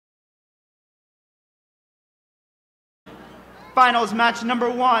Finals match number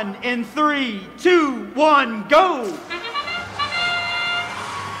 1 in 3, 2, 1, go!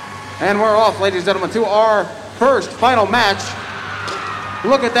 And we're off, ladies and gentlemen, to our first final match.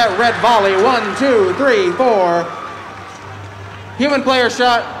 Look at that red volley. 1, 2, 3, 4. Human player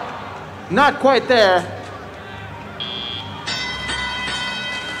shot, not quite there.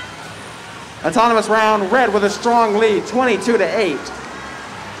 Autonomous round, red with a strong lead, 22-8.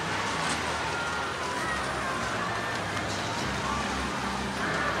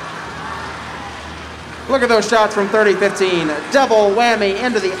 Look at those shots from 30-15. Double whammy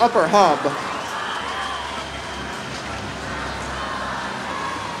into the upper hub.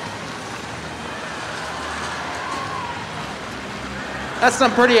 That's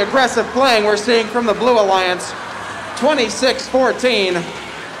some pretty aggressive playing we're seeing from the Blue Alliance. 26-14.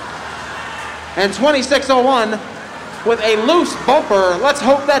 And 26-01 with a loose bumper. Let's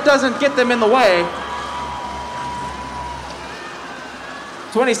hope that doesn't get them in the way.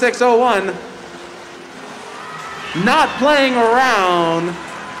 26-01. Not playing around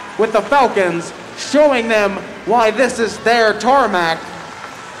with the Falcons, showing them why this is their tarmac.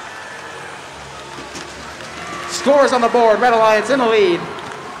 Scores on the board, Red Alliance in the lead.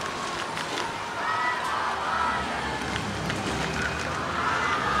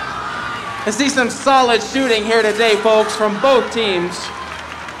 I see some solid shooting here today, folks, from both teams.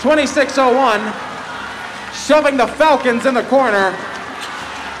 26-01, shoving the Falcons in the corner.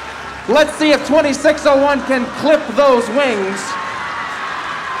 Let's see if 26-01 can clip those wings.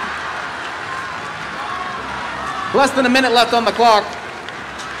 Less than a minute left on the clock.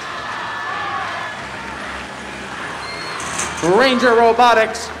 Ranger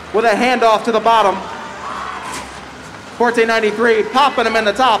Robotics with a handoff to the bottom. 1493, popping them in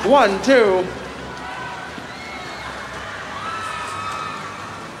the top. 1, 2.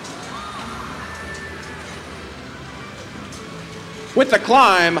 With the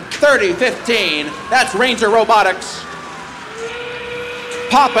climb, 30-15. That's Ranger Robotics.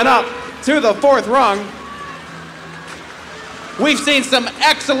 Popping up to the 4th rung. We've seen some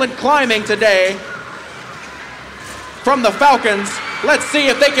excellent climbing today from the Falcons. Let's see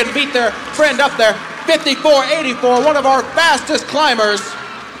if they can beat their friend up there. 54-84, one of our fastest climbers.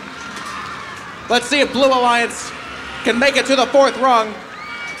 Let's see if Blue Alliance can make it to the 4th rung.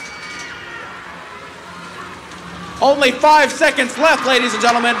 Only 5 seconds left, ladies and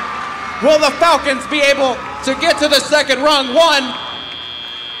gentlemen. Will the Falcons be able to get to the 2nd rung? 1.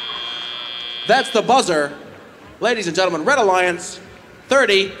 That's the buzzer. Ladies and gentlemen, Red Alliance,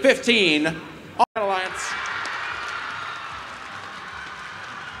 30-15. Red Alliance.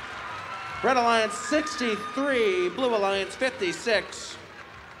 Red Alliance 63, Blue Alliance 56.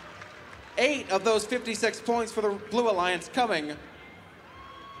 8 of those 56 points for the Blue Alliance coming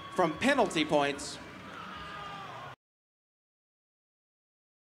from penalty points.